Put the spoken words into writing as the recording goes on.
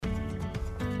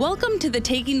Welcome to the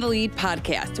Taking the Lead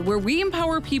podcast, where we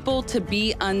empower people to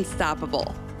be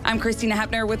unstoppable. I'm Christina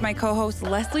Hepner with my co-hosts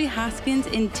Leslie Hoskins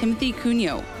and Timothy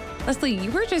Cuneo. Leslie, you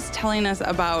were just telling us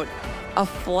about a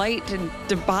flight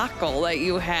debacle that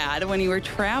you had when you were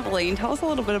traveling. Tell us a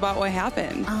little bit about what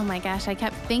happened. Oh my gosh, I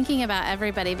kept thinking about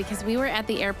everybody because we were at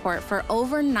the airport for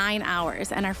over 9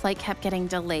 hours and our flight kept getting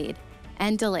delayed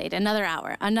and delayed. Another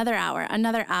hour. And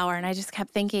I just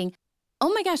kept thinking,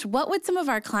 oh my gosh, what would some of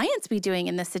our clients be doing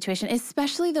in this situation,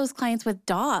 especially those clients with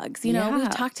dogs? You know, we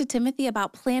talked to Timothy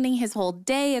about planning his whole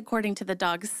day according to the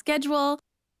dog's schedule.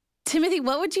 Timothy,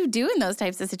 what would you do in those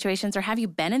types of situations, or have you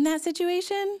been in that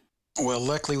situation? Well,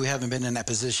 luckily we haven't been in that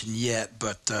position yet,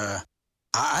 but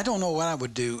I don't know what I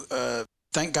would do.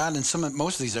 Thank God in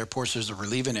most of these airports there's a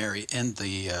relieving area in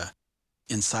the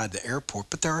inside the airport,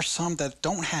 but there are some that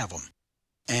don't have them.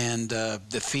 And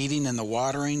the feeding and the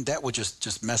watering, that would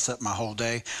just mess up my whole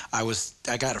day. I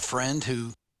got a friend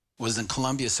who was in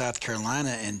Columbia, South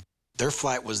Carolina, and their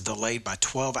flight was delayed by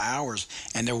 12 hours,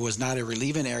 and there was not a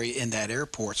relieving area in that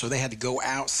airport. So they had to go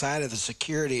outside of the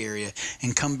security area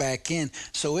and come back in.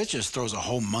 So it just throws a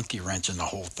whole monkey wrench in the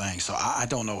whole thing. So I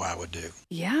don't know what I would do.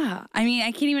 Yeah. I mean,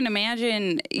 I can't even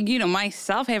imagine,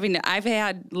 myself I've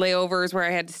had layovers where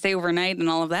I had to stay overnight and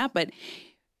all of that, but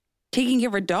taking care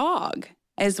of a dog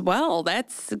as well,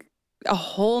 that's a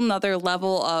whole nother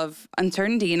level of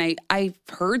uncertainty. And I've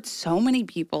heard so many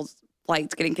people's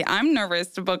flights getting I'm nervous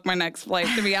to book my next flight,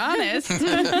 to be honest.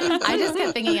 I just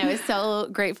kept thinking I was so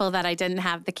grateful that I didn't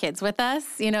have the kids with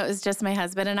us. You know, it was just my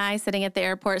husband and I sitting at the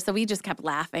airport. So we just kept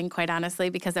laughing, quite honestly,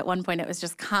 because at one point it was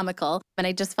just comical. And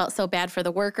I just felt so bad for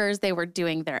the workers. They were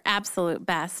doing their absolute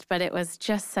best, but it was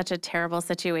just such a terrible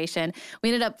situation. We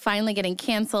ended up finally getting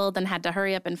canceled and had to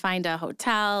hurry up and find a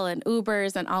hotel and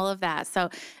Ubers and all of that. So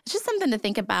it's just something to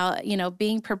think about,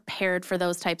 being prepared for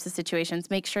those types of situations.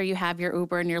 Make sure you have your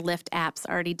Uber and your Lyft apps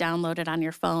already downloaded on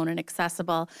your phone and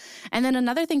accessible. And then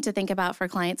another thing to think about for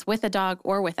clients with a dog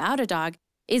or without a dog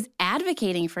is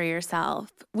advocating for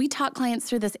yourself. We talk clients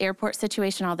through this airport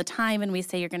situation all the time, and we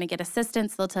say you're going to get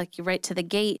assistance. They'll take you right to the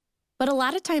gate. But a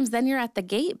lot of times then you're at the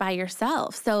gate by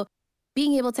yourself. So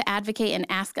being able to advocate and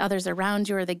ask others around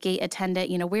you or the gate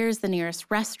attendant, where's the nearest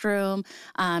restroom?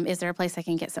 Is there a place I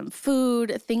can get some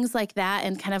food? Things like that,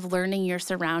 and kind of learning your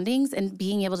surroundings and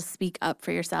being able to speak up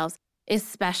for yourselves,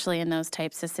 especially in those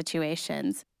types of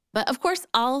situations. But of course,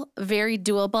 all very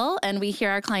doable, and we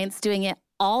hear our clients doing it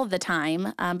all the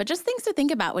time, but just things to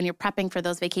think about when you're prepping for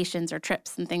those vacations or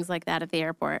trips and things like that at the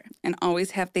airport. And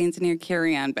always have things in your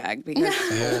carry-on bag because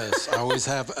yes, I always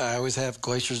have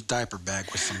Glacier's diaper bag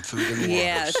with some food and water.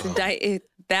 Yes, so.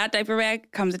 That diaper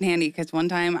bag comes in handy because one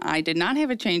time I did not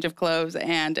have a change of clothes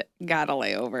and got a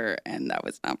layover, and that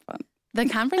was not fun. The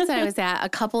conference that I was at, a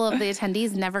couple of the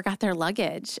attendees never got their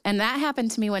luggage. And that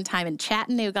happened to me one time in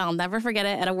Chattanooga. I'll never forget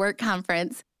it, at a work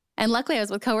conference. And luckily I was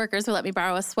with coworkers who let me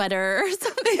borrow a sweater or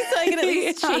something so I could at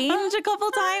least change a couple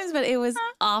times, but it was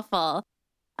awful.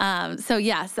 So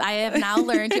yes, I have now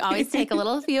learned to always take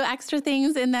a few extra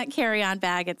things in that carry-on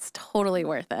bag. It's totally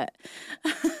worth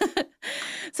it.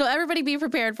 So everybody be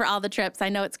prepared for all the trips. I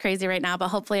know it's crazy right now, but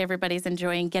hopefully everybody's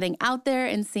enjoying getting out there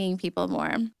and seeing people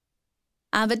more.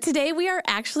 But today we are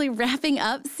actually wrapping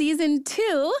up season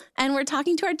 2, and we're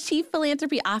talking to our Chief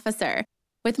Philanthropy Officer.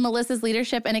 With Melissa's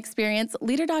leadership and experience,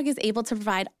 LeaderDog is able to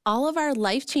provide all of our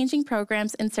life-changing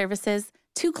programs and services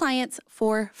to clients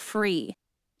for free.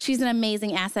 She's an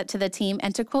amazing asset to the team,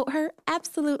 and to quote her,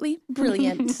 absolutely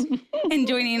brilliant. And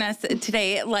joining us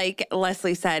today, like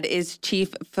Leslie said, is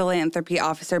Chief Philanthropy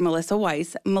Officer Melissa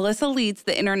Weisse. Melissa leads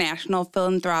the international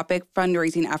philanthropic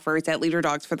fundraising efforts at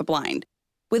LeaderDogs for the Blind.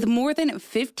 With more than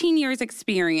 15 years'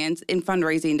 experience in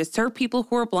fundraising to serve people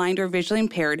who are blind or visually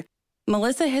impaired,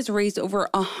 Melissa has raised over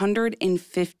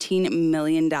 $115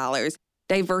 million,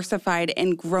 diversified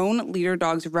and grown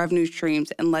LeaderDog's revenue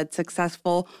streams, and led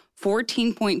successful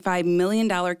 $14.5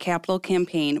 million capital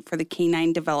campaign for the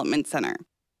Canine Development Center.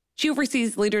 She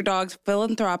oversees LeaderDog's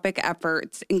philanthropic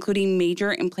efforts, including major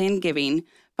and planned giving,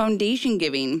 foundation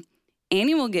giving,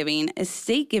 annual giving,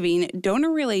 estate giving,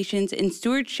 donor relations, and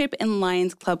stewardship and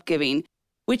Lions Club giving,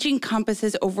 which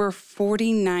encompasses over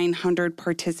 4,900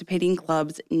 participating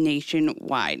clubs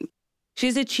nationwide. She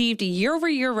has achieved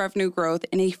year-over-year revenue growth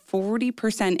and a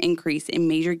 40% increase in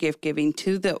major gift giving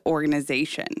to the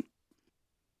organization.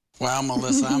 Wow,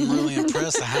 Melissa, I'm really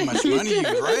impressed at how much money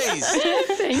you raised.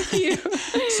 Thank you.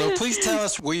 So please tell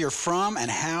us where you're from and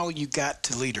how you got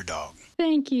to Leader Dog.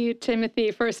 Thank you,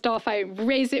 Timothy. First off, I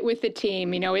raise it with the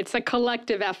team. You know, it's a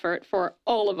collective effort for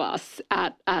all of us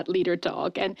at Leader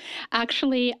Dog. And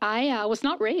actually, I was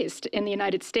not raised in the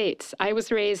United States. I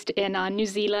was raised in New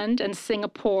Zealand and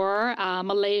Singapore,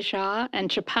 Malaysia,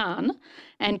 and Japan,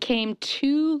 and came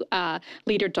to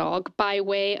Leader Dog by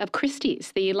way of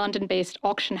Christie's, the London-based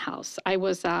auction house. I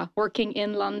was working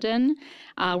in London,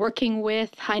 working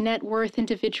with high net worth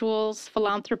individuals,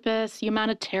 philanthropists,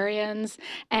 humanitarians,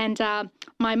 and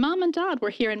my mom and dad were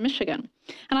here in Michigan.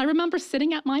 And I remember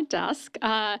sitting at my desk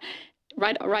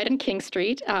right on King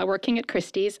Street, working at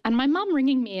Christie's, and my mom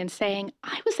ringing me and saying,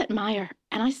 I was at Meijer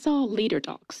and I saw Leader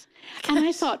Dogs. And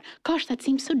I thought, gosh, that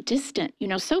seems so distant, you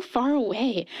know, so far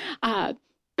away.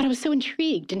 But I was so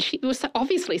intrigued, and it was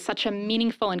obviously such a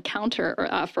meaningful encounter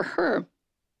for her.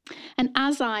 And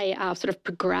as I sort of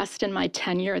progressed in my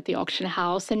tenure at the auction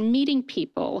house and meeting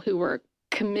people who were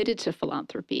committed to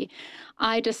philanthropy,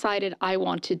 I decided I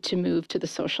wanted to move to the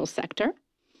social sector.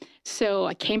 So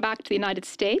I came back to the United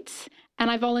States, and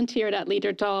I volunteered at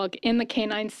Leader Dog in the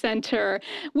Canine Center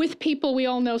with people we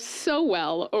all know so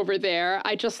well over there.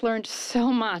 I just learned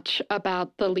so much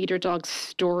about the Leader Dog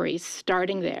story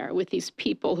starting there with these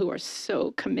people who are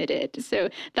so committed. So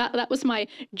that was my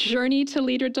journey to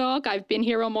Leader Dog. I've been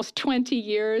here almost 20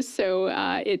 years, so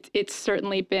it's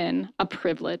certainly been a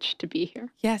privilege to be here.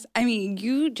 Yes. I mean,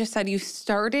 you just said you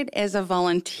started as a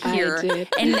volunteer, I did.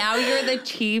 And now you're the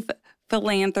Chief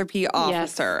Philanthropy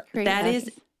Officer. Yes. That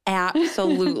is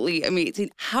absolutely amazing.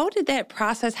 How did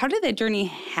that journey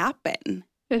happen?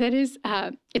 That is,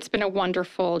 it's been a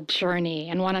wonderful journey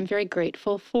and one I'm very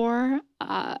grateful for.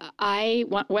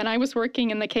 When I was working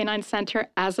in the Canine Center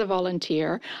as a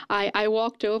volunteer, I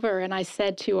walked over and I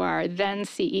said to our then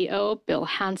CEO, Bill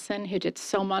Hansen, who did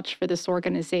so much for this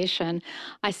organization,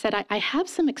 I said, I have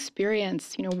some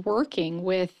experience, you know, working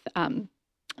with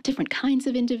different kinds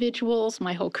of individuals.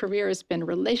 My whole career has been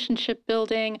relationship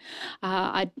building.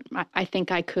 I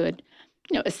think I could,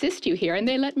 you know, assist you here. And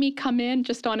they let me come in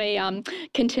just on a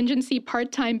contingency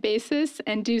part-time basis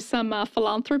and do some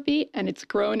philanthropy. And it's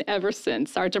grown ever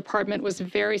since. Our department was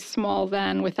very small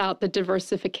then without the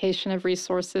diversification of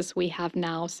resources we have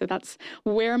now. So that's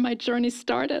where my journey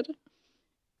started.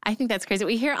 I think that's crazy.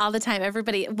 We hear all the time,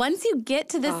 everybody, once you get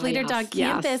to this Leader Dog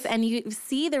campus and you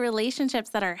see the relationships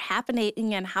that are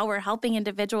happening and how we're helping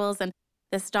individuals and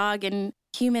this dog and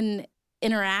human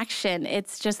interaction,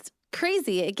 it's just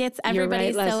crazy. It gets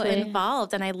everybody so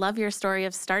involved. And I love your story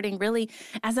of starting really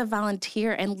as a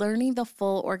volunteer and learning the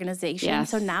full organization. Yes.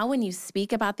 So now when you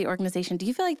speak about the organization, do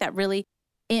you feel like that really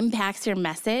impacts your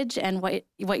message and what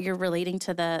you're relating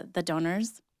to the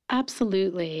donors?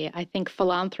 Absolutely. I think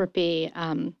philanthropy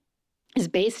is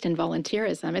based in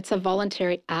volunteerism. It's a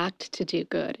voluntary act to do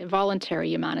good, a voluntary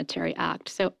humanitarian act.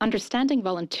 So understanding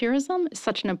volunteerism is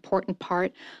such an important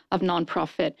part of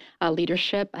nonprofit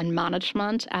leadership and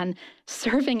management, and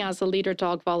serving as a Leader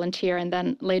Dog volunteer and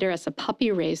then later as a puppy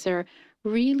raiser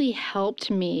really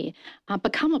helped me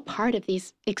become a part of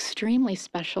these extremely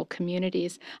special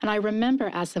communities. And I remember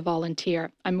as a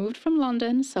volunteer, I moved from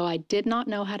London, so I did not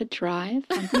know how to drive.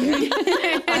 I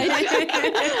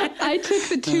took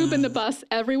the tube and the bus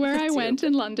everywhere I went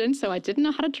in London, so I didn't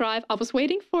know how to drive. I was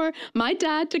waiting for my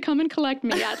dad to come and collect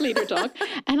me at Leader Dog,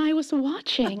 and I was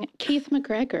watching Keith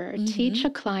McGregor teach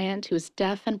a client who is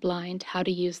deaf and blind how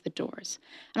to use the doors.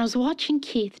 And I was watching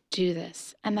Keith do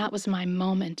this, and that was my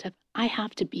moment of, I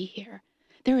have to be here.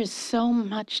 There is so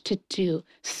much to do,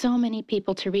 so many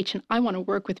people to reach, and I want to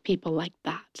work with people like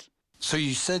that. So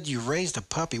you said you raised a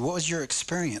puppy. What was your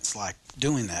experience like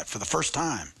doing that for the first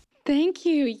time? Thank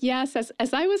you. Yes,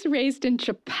 as I was raised in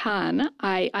Japan,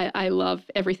 I love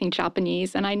everything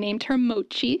Japanese, and I named her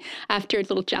Mochi after a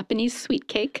little Japanese sweet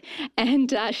cake.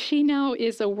 And she now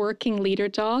is a working Leader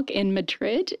Dog in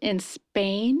Madrid, in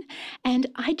Spain. And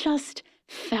I just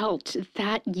felt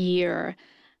that year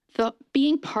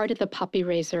being part of the puppy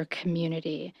raiser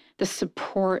community, the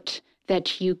support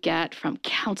that you get from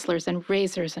counselors and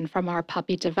raisers and from our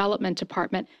puppy development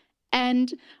department.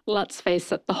 And let's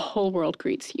face it, the whole world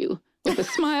greets you with a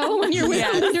smile when you're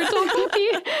with your dog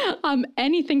puppy.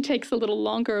 Anything takes a little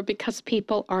longer because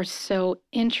people are so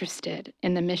interested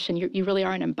in the mission. You really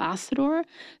are an ambassador.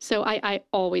 So I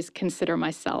always consider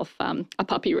myself a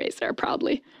puppy raiser,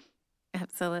 proudly.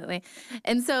 Absolutely.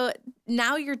 And so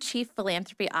now you're Chief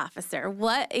Philanthropy Officer.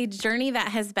 What a journey that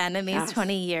has been in these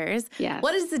 20 years. Yes.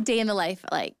 What is the day in the life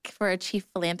like for a Chief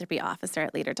Philanthropy Officer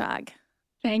at Leader Dog?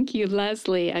 Thank you,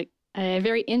 Leslie. A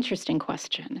very interesting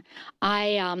question.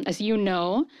 As you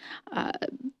know,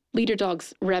 Leader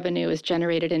Dog's revenue is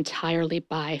generated entirely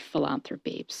by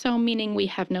philanthropy. So meaning we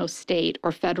have no state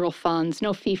or federal funds,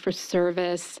 no fee for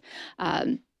service,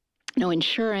 no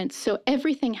insurance. So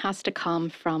everything has to come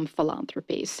from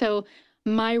philanthropy. So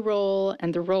my role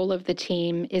and the role of the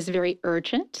team is very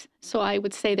urgent. So I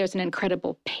would say there's an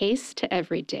incredible pace to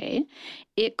every day.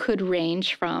 It could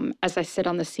range from, as I sit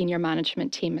on the senior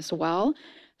management team as well,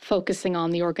 focusing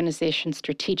on the organization's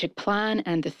strategic plan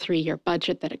and the 3-year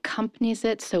budget that accompanies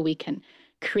it so we can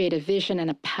create a vision and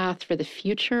a path for the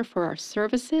future for our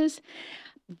services.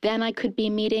 Then I could be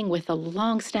meeting with a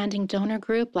long-standing donor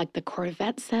group like the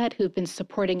Corvette set who've been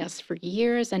supporting us for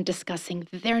years and discussing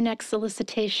their next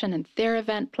solicitation and their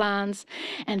event plans.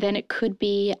 And then it could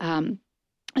be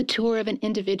a tour of an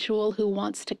individual who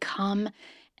wants to come,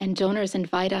 and donors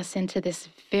invite us into this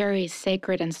very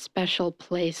sacred and special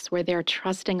place where they're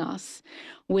trusting us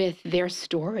with their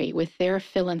story, with their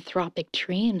philanthropic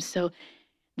dreams. So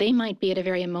they might be at a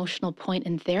very emotional point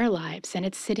in their lives, and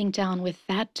it's sitting down with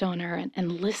that donor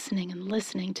and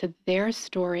listening to their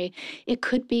story. It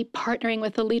could be partnering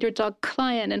with a Leader Dog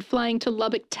client and flying to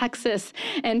Lubbock, Texas,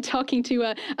 and talking to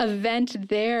an event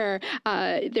there.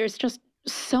 There's just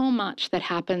so much that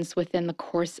happens within the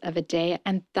course of a day,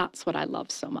 and that's what I love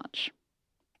so much.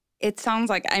 It sounds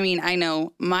like, I mean, I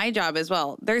know my job as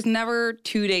well. There's never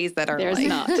 2 days that are There's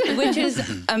alike, not. which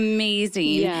is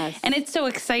amazing. Yes. And it's so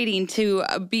exciting to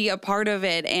be a part of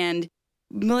it. And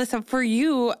Melissa, for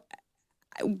you,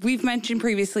 we've mentioned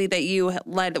previously that you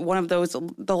led one of those,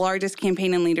 the largest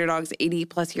campaign in Leader Dog's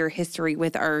 80-plus year history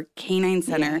with our Canine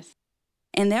Center. Yes.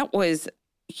 And that was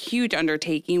a huge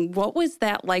undertaking. What was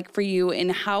that like for you,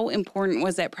 and how important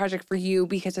was that project for you?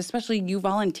 Because especially you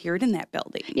volunteered in that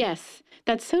building. Yes,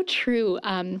 that's so true.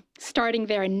 Starting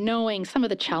there and knowing some of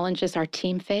the challenges our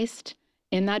team faced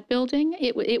in that building,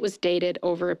 it was dated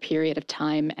over a period of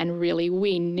time. And really,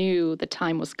 we knew the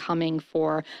time was coming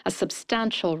for a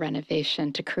substantial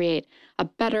renovation to create a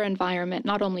better environment,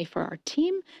 not only for our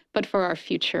team, but for our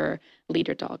future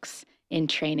Leader Dogs in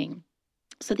training.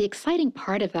 So the exciting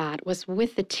part of that was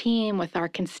with the team, with our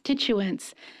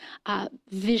constituents,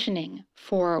 visioning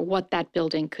for what that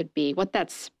building could be, what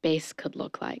that space could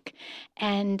look like.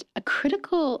 And a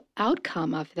critical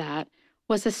outcome of that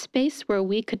was a space where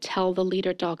we could tell the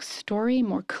Leader Dog story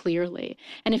more clearly.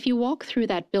 And if you walk through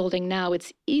that building now,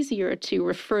 it's easier to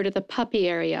refer to the puppy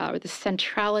area or the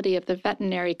centrality of the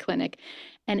veterinary clinic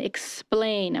and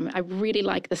explain. I really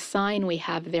like the sign we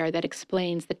have there that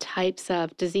explains the types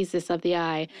of diseases of the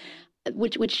eye,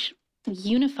 which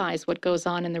unifies what goes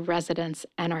on in the residence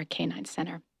and our canine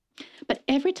center. But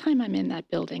every time I'm in that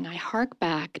building, I hark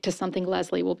back to something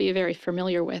Leslie will be very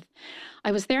familiar with.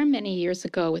 I was there many years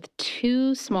ago with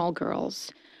 2 small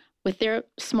girls with their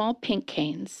small pink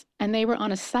canes, and they were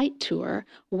on a site tour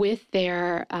with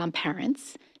their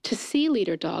parents to see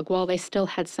Leader Dog while they still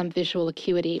had some visual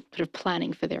acuity, sort of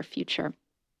planning for their future.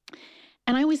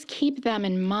 And I always keep them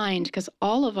in mind because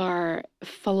all of our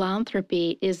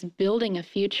philanthropy is building a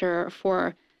future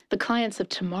for the clients of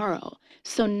tomorrow.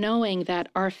 So knowing that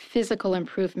our physical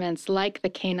improvements like the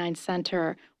Canine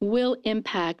Center will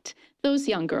impact those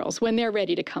young girls when they're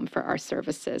ready to come for our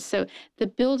services. So the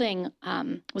building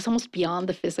was almost beyond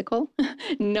the physical,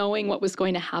 knowing what was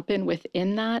going to happen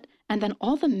within that. And then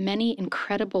all the many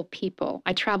incredible people.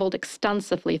 I traveled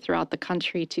extensively throughout the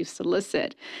country to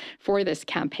solicit for this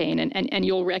campaign. And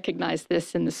you'll recognize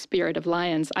this in the spirit of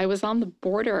lions. I was on the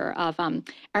border of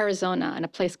Arizona in a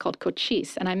place called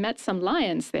Cochise, and I met some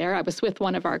lions there. I was with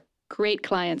one of our great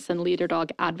clients and Leader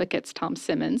Dog advocates, Tom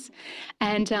Simmons.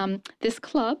 And this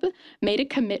club made a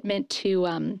commitment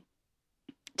to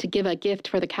give a gift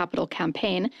for the Capitol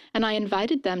campaign. And I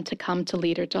invited them to come to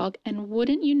Leader Dog. And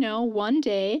wouldn't you know, one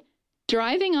day,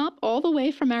 driving up all the way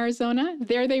from Arizona,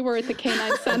 there they were at the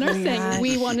Canine Center saying,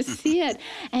 we want to see it.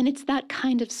 And it's that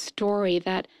kind of story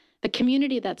that the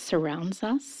community that surrounds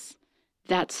us,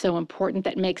 that's so important,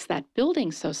 that makes that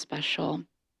building so special.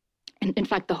 And in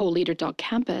fact, the whole Leader Dog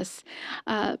campus.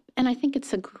 And I think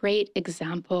it's a great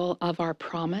example of our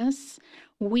promise.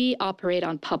 We operate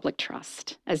on public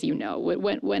trust, as you know.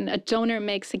 When a donor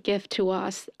makes a gift to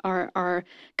us, our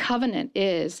covenant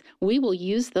is we will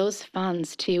use those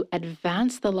funds to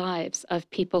advance the lives of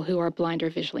people who are blind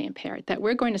or visually impaired, that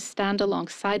we're going to stand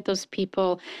alongside those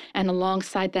people and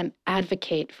alongside them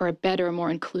advocate for a better,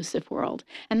 more inclusive world.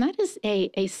 And that is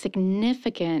a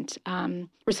significant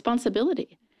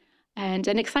responsibility and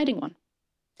an exciting one.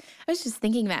 I was just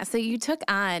thinking that. So you took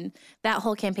on that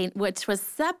whole campaign, which was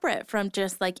separate from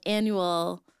just like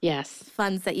annual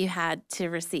funds that you had to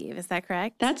receive. Is that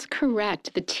correct? That's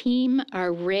correct. The team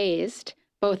raised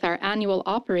both our annual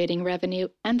operating revenue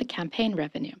and the campaign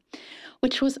revenue,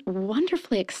 which was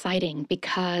wonderfully exciting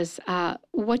because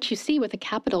what you see with a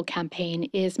capital campaign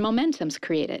is momentum's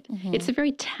created. Mm-hmm. It's a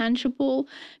very tangible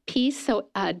piece. So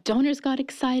donors got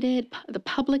excited, the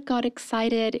public got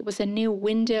excited. It was a new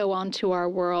window onto our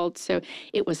world. So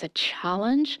it was a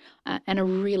challenge and a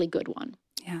really good one.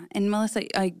 Yeah. And Melissa,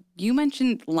 you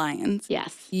mentioned lions.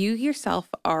 Yes. You yourself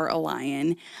are a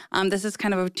lion. This is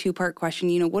kind of a two-part question.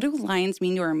 You know, what do lions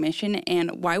mean to our mission,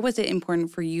 and why was it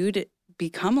important for you to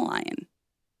become a lion?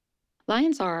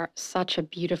 Lions are such a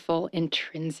beautiful,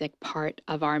 intrinsic part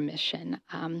of our mission,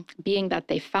 being that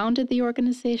they founded the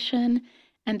organization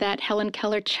and that Helen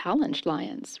Keller challenged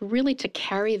Lions really to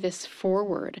carry this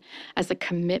forward as a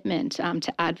commitment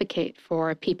to advocate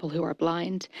for people who are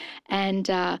blind. And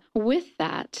with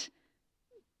that,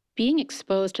 being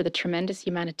exposed to the tremendous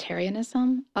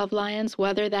humanitarianism of Lions,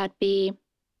 whether that be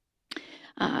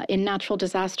in natural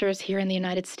disasters here in the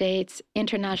United States,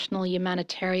 international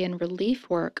humanitarian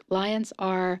relief work, Lions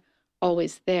are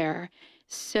always there.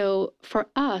 So for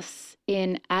us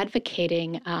in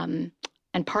advocating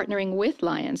and partnering with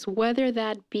Lions, whether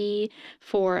that be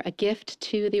for a gift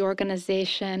to the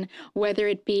organization, whether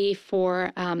it be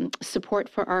for support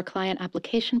for our client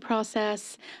application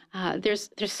process, there's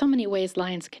so many ways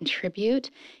Lions contribute.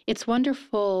 It's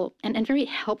wonderful and very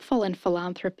helpful in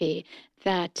philanthropy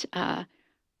that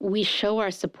we show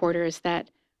our supporters that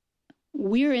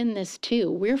we're in this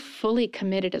too. We're fully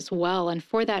committed as well. And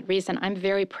for that reason, I'm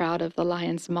very proud of the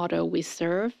Lions motto, we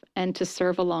serve, and to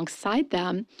serve alongside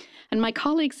them. And my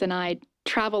colleagues and I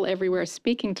travel everywhere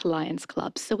speaking to Lions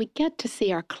clubs. So we get to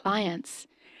see our clients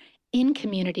in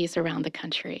communities around the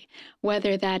country,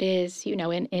 whether that is, you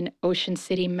know, in Ocean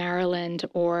City, Maryland,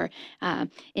 or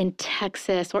in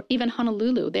Texas, or even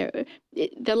Honolulu.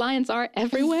 The Lions are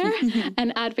everywhere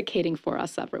and advocating for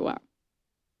us everywhere.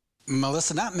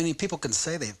 Melissa, not many people can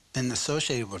say they've been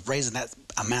associated with raising that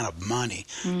amount of money.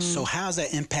 So how has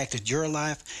that impacted your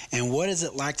life, and what is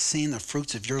it like seeing the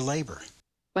fruits of your labor?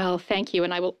 Well, thank you.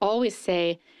 And I will always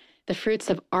say the fruits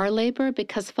of our labor,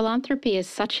 because philanthropy is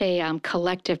such a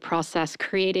collective process,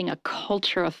 creating a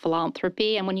culture of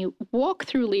philanthropy. And when you walk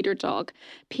through Leader Dog,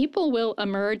 people will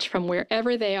emerge from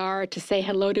wherever they are to say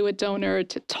hello to a donor,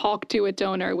 to talk to a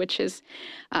donor, which is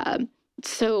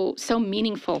so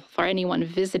meaningful for anyone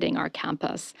visiting our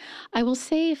campus. I will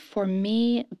say for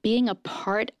me, being a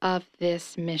part of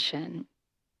this mission,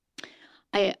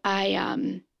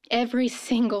 I every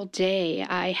single day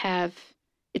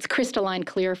it's crystalline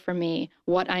clear for me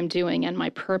what I'm doing and my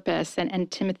purpose. And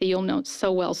Timothy, you'll know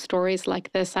so well stories like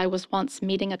this. I was once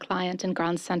meeting a client in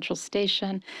Grand Central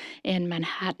Station in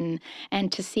Manhattan,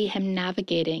 and to see him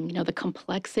navigating, you know, the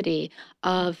complexity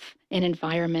of an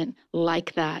environment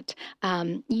like that,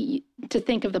 to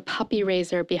think of the puppy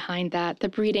raiser behind that, the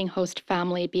breeding host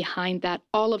family behind that,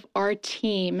 all of our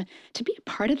team, to be a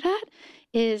part of that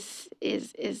is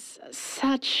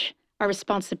such a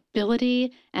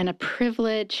responsibility and a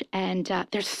privilege, and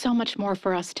there's so much more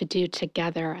for us to do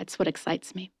together. It's what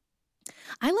excites me.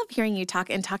 I love hearing you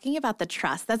talk and talking about the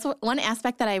trust. That's one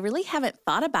aspect that I really haven't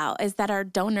thought about, is that our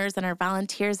donors and our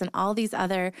volunteers and all these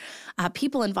other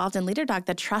people involved in Leader Dog,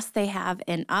 the trust they have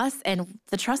in us and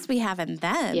the trust we have in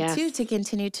them, too, to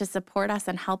continue to support us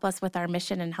and help us with our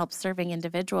mission and help serving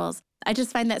individuals. I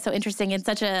just find that so interesting and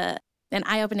such an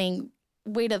eye-opening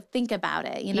way to think about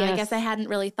it. You know, I guess I hadn't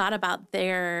really thought about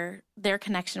their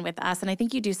connection with us. And I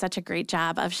think you do such a great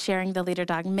job of sharing the Leader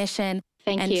Dog mission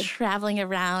and traveling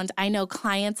around. I know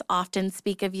clients often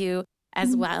speak of you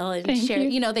as well and share,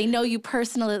 you know, they know you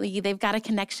personally, they've got a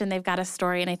connection, they've got a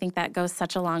story. And I think that goes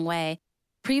such a long way.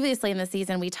 Previously in the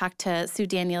season, we talked to Sue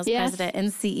Daniels, president and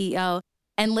CEO,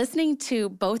 and listening to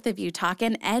both of you talk,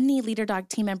 and any Leader Dog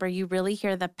team member, you really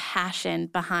hear the passion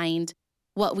behind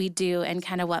what we do and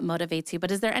kind of what motivates you.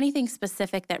 But is there anything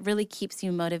specific that really keeps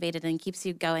you motivated and keeps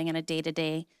you going on a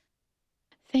day-to-day?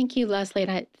 Thank you, Leslie.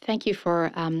 And I thank you for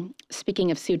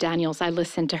speaking of Sue Daniels. I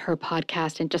listened to her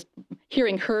podcast, and just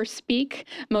hearing her speak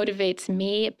motivates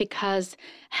me, because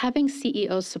having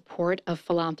CEO support of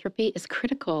philanthropy is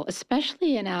critical,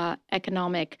 especially in an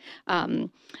economic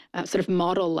sort of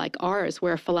model like ours,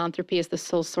 where philanthropy is the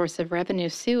sole source of revenue.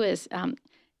 Sue is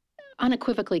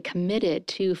unequivocally committed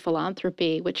to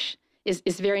philanthropy, which is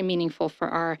very meaningful for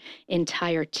our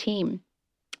entire team.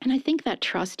 And I think that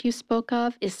trust you spoke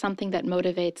of is something that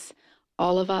motivates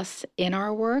all of us in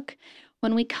our work.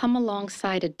 When we come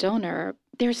alongside a donor,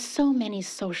 there's so many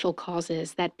social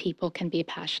causes that people can be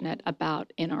passionate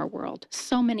about in our world,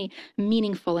 so many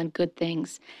meaningful and good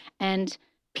things. And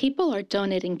people are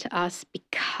donating to us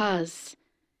because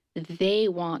they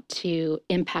want to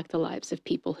impact the lives of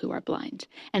people who are blind.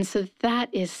 And so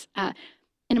that is an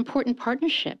important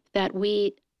partnership that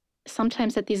we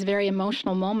sometimes at these very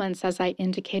emotional moments, as I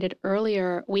indicated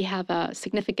earlier, we have a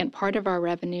significant part of our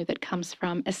revenue that comes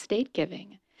from estate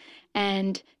giving.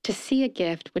 And to see a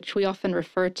gift, which we often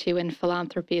refer to in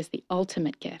philanthropy as the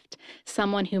ultimate gift,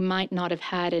 someone who might not have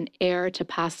had an heir to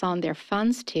pass on their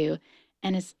funds to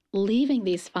and is leaving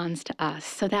these funds to us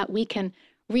so that we can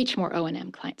reach more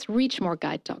O&M clients, reach more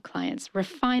guide dog clients,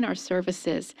 refine our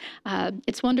services.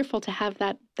 It's wonderful to have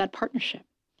that partnership.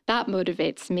 That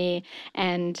motivates me,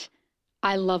 and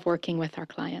I love working with our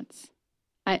clients.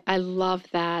 I love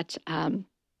that.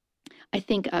 I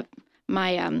think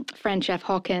my friend Jeff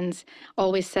Hawkins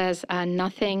always says,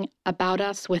 nothing about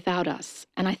us without us.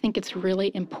 And I think it's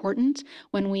really important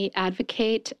when we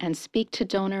advocate and speak to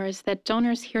donors that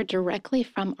donors hear directly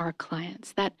from our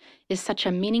clients. That is such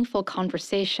a meaningful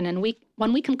conversation. And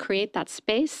when we can create that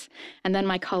space, and then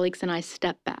my colleagues and I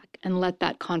step back and let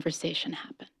that conversation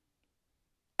happen.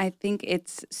 I think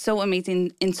it's so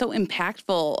amazing and so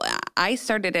impactful. I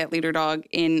started at Leader Dog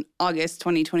in August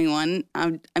 2021.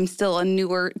 I'm still a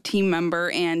newer team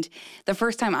member, and the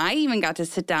first time I even got to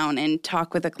sit down and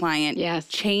talk with a client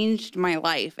changed my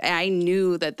life. I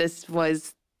knew that this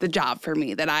was the job for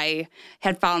me, that I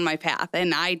had found my path,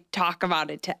 and I talk about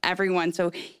it to everyone.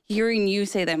 So hearing you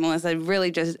say that, Melissa,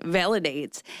 really just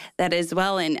validates that as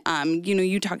well. And,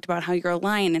 you talked about how you're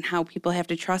aligned and how people have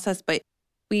to trust us, but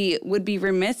we would be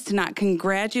remiss to not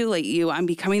congratulate you on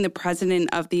becoming the president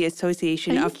of the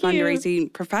Association of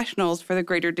Fundraising Professionals for the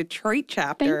Greater Detroit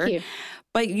chapter. Thank you.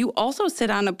 But you also sit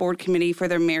on a board committee for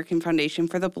the American Foundation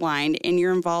for the Blind, and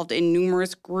you're involved in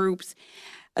numerous groups,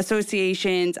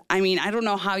 associations. I mean, I don't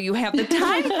know how you have the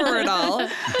time for it all.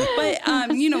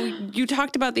 But, you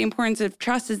talked about the importance of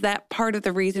trust. Is that part of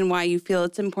the reason why you feel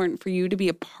it's important for you to be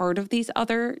a part of these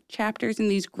other chapters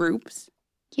and these groups?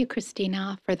 Thank you,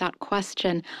 Christina, for that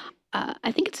question.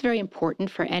 I think it's very important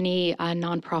for any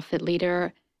nonprofit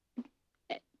leader,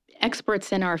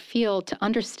 experts in our field, to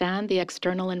understand the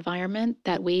external environment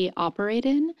that we operate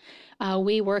in.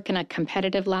 We work in a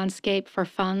competitive landscape for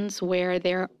funds where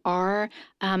there are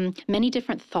many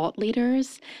different thought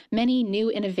leaders, many new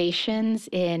innovations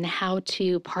in how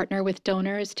to partner with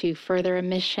donors to further a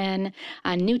mission,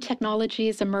 new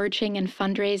technologies emerging in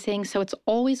fundraising. So it's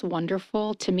always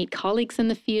wonderful to meet colleagues in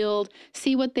the field,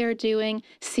 see what they're doing,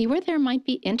 see where there might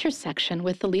be intersection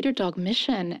with the Leader Dog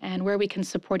mission and where we can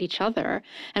support each other.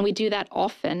 And we do that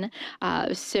often.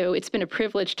 So it's been a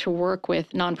privilege to work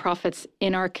with nonprofits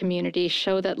in our community,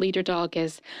 show that Leader Dog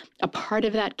is a part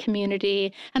of that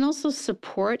community, and also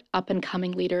support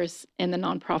up-and-coming leaders in the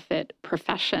nonprofit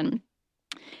profession.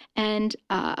 And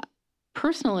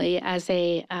personally, as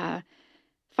a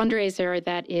fundraiser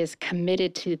that is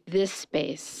committed to this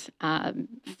space,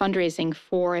 fundraising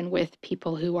for and with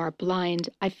people who are blind,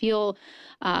 I feel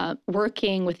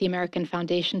working with the American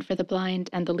Foundation for the Blind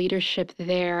and the leadership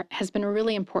there has been a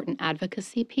really important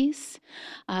advocacy piece.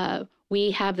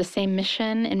 We have the same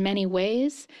mission in many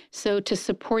ways, so to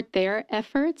support their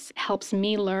efforts helps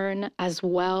me learn as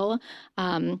well,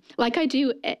 like I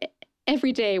do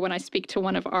every day when I speak to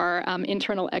one of our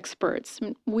internal experts.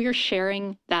 We're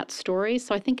sharing that story,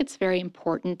 so I think it's very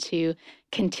important to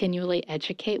continually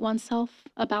educate oneself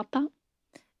about that.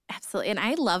 Absolutely. And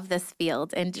I love this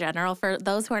field in general. For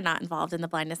those who are not involved in the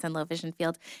blindness and low vision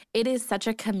field, it is such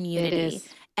a community. It is.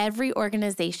 Every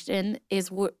organization is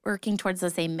working towards the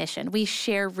same mission. We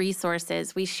share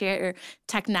resources. We share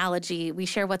technology. We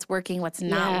share what's working, what's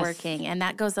not working. And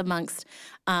that goes amongst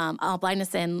all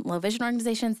blindness and low vision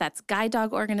organizations. That's guide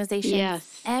dog organizations.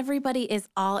 Yes. Everybody is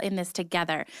all in this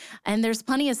together. And there's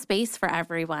plenty of space for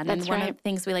everyone. That's and one right. of the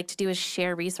things we like to do is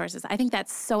share resources. I think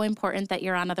that's so important that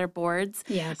you're on other boards.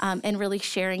 Yes. And really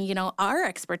sharing, our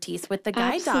expertise with the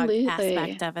guide Absolutely. dog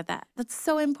aspect of it. That's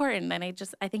so important. And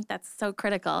I think that's so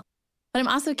critical. But I'm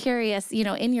also curious,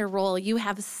 in your role, you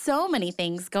have so many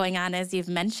things going on, as you've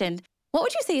mentioned. What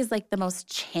would you say is like the most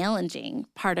challenging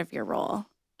part of your role?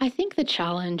 I think the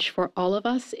challenge for all of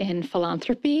us in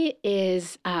philanthropy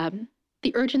is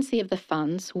the urgency of the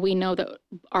funds. We know that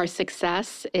our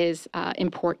success is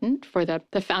important for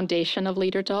the foundation of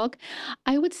Leader Dog.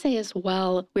 I would say as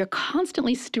well, we're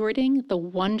constantly stewarding the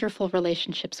wonderful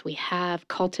relationships we have,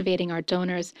 cultivating our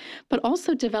donors, but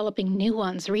also developing new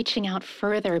ones, reaching out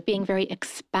further, being very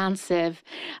expansive.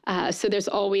 So there's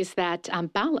always that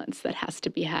balance that has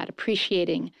to be had,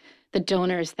 appreciating the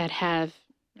donors that have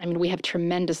I mean, we have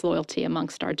tremendous loyalty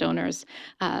amongst our donors,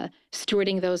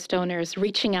 stewarding those donors,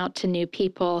 reaching out to new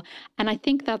people. And I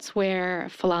think that's where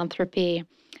philanthropy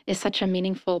is such a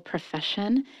meaningful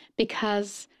profession,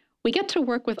 because we get to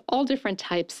work with all different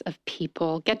types of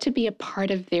people, get to be a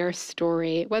part of their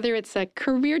story, whether it's a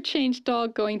career change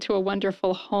dog going to a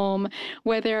wonderful home,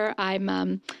 whether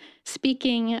I'm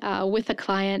speaking with a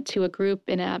client to a group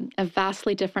in a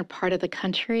vastly different part of the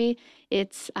country.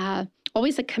 It's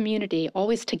always a community,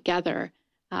 always together.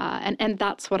 And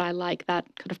that's what I like, that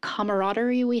kind of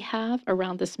camaraderie we have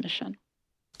around this mission.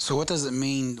 So what does it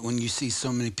mean when you see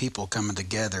so many people coming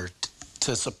together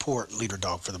to support Leader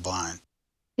Dog for the Blind?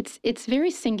 It's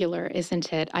very singular,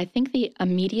 isn't it? I think the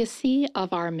immediacy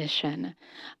of our mission.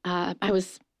 I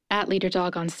was at Leader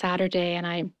Dog on Saturday, and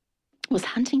I was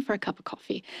hunting for a cup of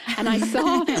coffee, and I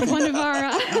saw one of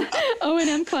our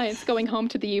O&M clients going home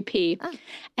to the UP,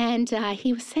 and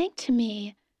he was saying to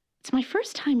me, it's my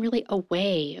first time really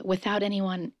away without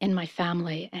anyone in my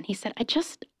family. And he said,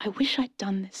 I wish I'd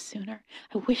done this sooner.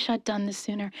 I wish I'd done this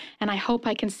sooner. And I hope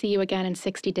I can see you again in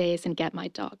 60 days and get my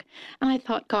dog. And I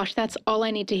thought, gosh, that's all I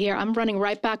need to hear. I'm running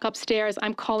right back upstairs.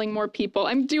 I'm calling more people.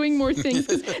 I'm doing more things.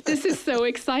 This is so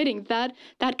exciting. That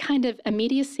kind of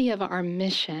immediacy of our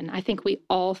mission, I think we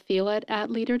all feel it at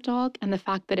Leader Dog, and the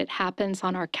fact that it happens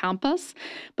on our campus,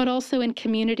 but also in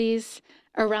communities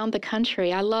around the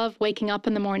country. I love waking up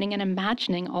in the morning and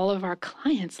imagining all of our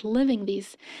clients living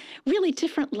these really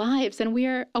different lives, and we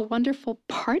are a wonderful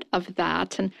part of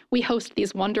that. And we host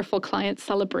these wonderful client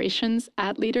celebrations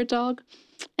at Leader Dog.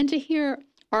 And to hear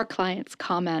our clients'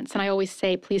 comments, and I always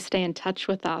say, please stay in touch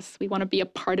with us. We want to be a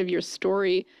part of your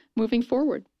story moving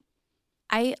forward.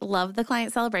 I love the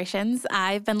client celebrations.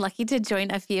 I've been lucky to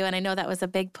join a few, and I know that was a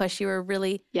big push. You were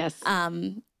really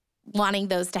wanting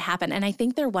those to happen. And I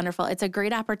think they're wonderful. It's a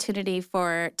great opportunity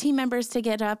for team members to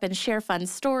get up and share fun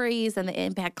stories and the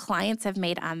impact clients have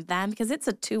made on them, because it's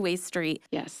a two-way street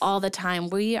all the time.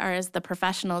 We are, as the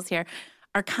professionals here,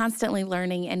 are constantly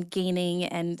learning and gaining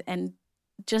and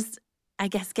just, I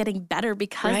guess, getting better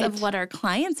because of what our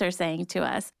clients are saying to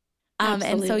us.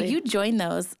 And so you join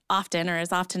those often, or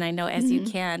as often I know as you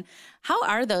can. How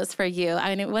are those for you?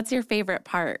 I mean, what's your favorite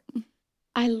part?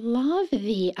 I love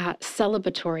the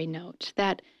celebratory note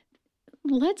that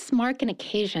let's mark an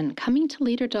occasion. Coming to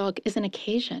Leader Dog is an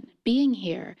occasion. Being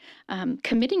here,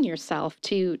 committing yourself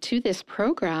to this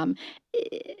program,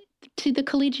 to the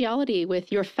collegiality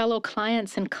with your fellow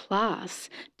clients in class,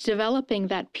 developing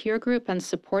that peer group and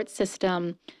support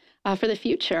system for the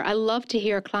future. I love to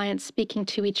hear clients speaking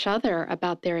to each other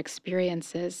about their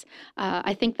experiences.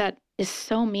 I think that is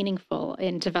so meaningful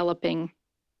in developing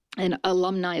an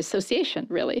alumni association,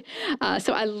 really.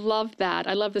 So I love that.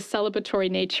 I love the celebratory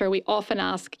nature. We often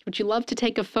ask, would you love to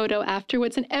take a photo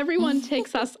afterwards? And everyone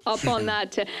takes us up on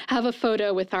that, to have a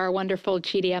photo with our wonderful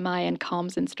GDMI and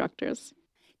comms instructors.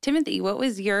 Timothy, what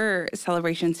was your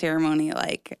celebration ceremony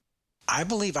like? I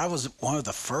believe I was one of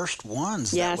the first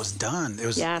ones that was done. It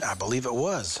was, I believe it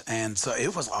was. And so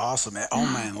it was awesome. Oh,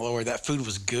 man, Lord, that food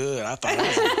was good. I thought I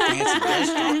was in a fancy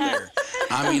restaurant there.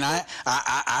 I mean,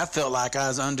 I felt like I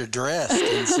was underdressed.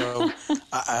 And so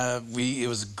it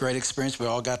was a great experience. We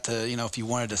all got to, if you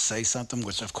wanted to say something,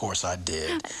 which of course I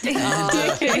did.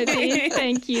 Timothy.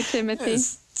 Thank you, Timothy.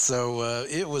 So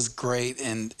it was great.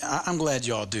 And I'm glad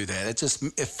you all do that. It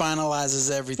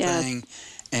finalizes everything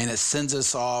and it sends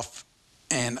us off.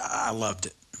 And I loved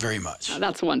it very much. Oh,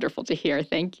 that's wonderful to hear.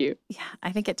 Thank you. Yeah,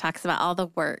 I think it talks about all the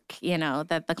work,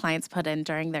 that the clients put in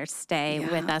during their stay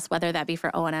with us, whether that be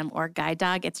for O&M or Guide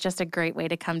Dog. It's just a great way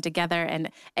to come together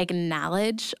and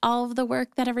acknowledge all of the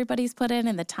work that everybody's put in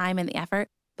and the time and the effort,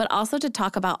 but also to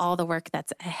talk about all the work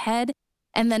that's ahead.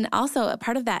 And then also a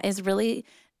part of that is really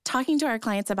talking to our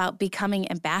clients about becoming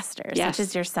ambassadors, such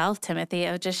as yourself, Timothy,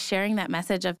 of just sharing that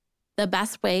message of the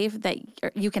best way that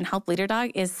you can help Leader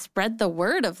Dog is spread the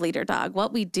word of Leader Dog.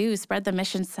 What we do, spread the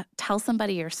mission, tell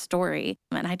somebody your story.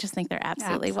 And I just think they're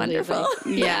absolutely wonderful.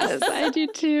 Yes, I do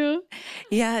too.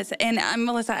 Yes. And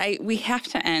Melissa, we have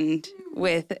to end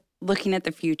with looking at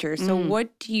the future. So what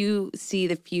do you see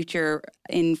the future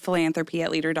in philanthropy at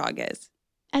Leader Dog is?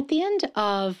 At the end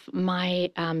of my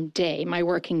day, my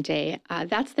working day,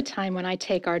 that's the time when I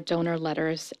take our donor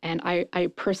letters and I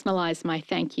personalize my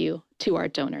thank you to our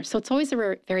donors. So it's always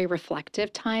a very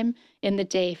reflective time in the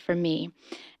day for me.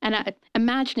 And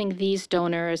imagining these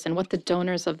donors and what the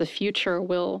donors of the future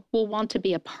will want to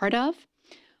be a part of,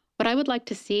 what I would like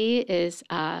to see is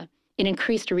an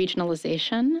increased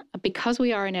regionalization, because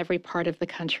we are in every part of the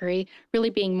country, really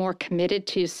being more committed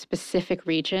to specific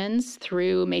regions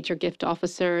through major gift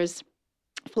officers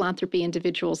philanthropy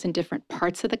individuals in different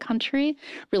parts of the country,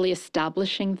 really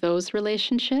establishing those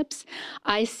relationships.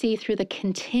 I see through the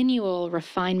continual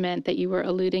refinement that you were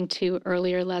alluding to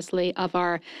earlier, Leslie, of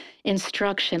our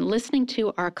instruction, listening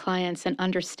to our clients and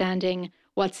understanding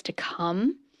what's to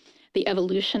come, the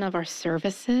evolution of our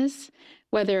services,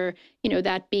 whether,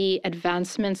 that be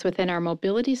advancements within our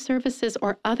mobility services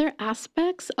or other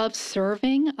aspects of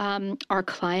serving our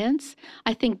clients.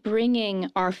 I think bringing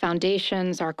our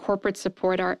foundations, our corporate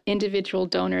support, our individual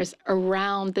donors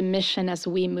around the mission as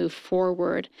we move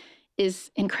forward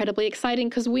is incredibly exciting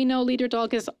because we know Leader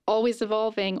Dog is always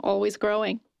evolving, always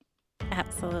growing.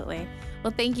 Absolutely.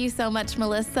 Well, thank you so much,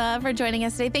 Melissa, for joining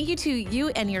us today. Thank you to you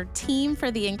and your team for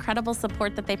the incredible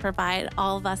support that they provide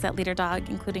all of us at Leader Dog,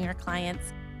 including our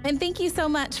clients. And thank you so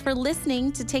much for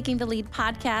listening to Taking the Lead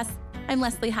podcast. I'm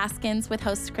Leslie Hoskins with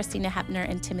hosts Christina Hepner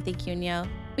and Timothy Cuneo.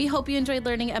 We hope you enjoyed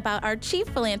learning about our Chief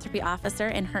Philanthropy Officer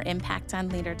and her impact on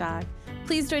Leader Dog.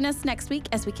 Please join us next week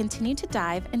as we continue to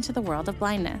dive into the world of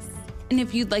blindness. And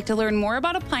if you'd like to learn more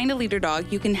about applying to Leader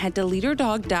Dog, you can head to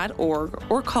leaderdog.org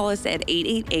or call us at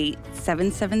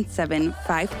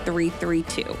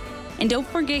 888-777-5332. And don't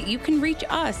forget, you can reach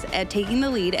us at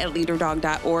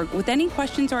takingthelead@leaderdog.org with any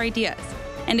questions or ideas.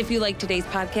 And if you like today's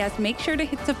podcast, make sure to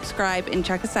hit subscribe and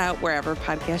check us out wherever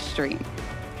podcasts stream.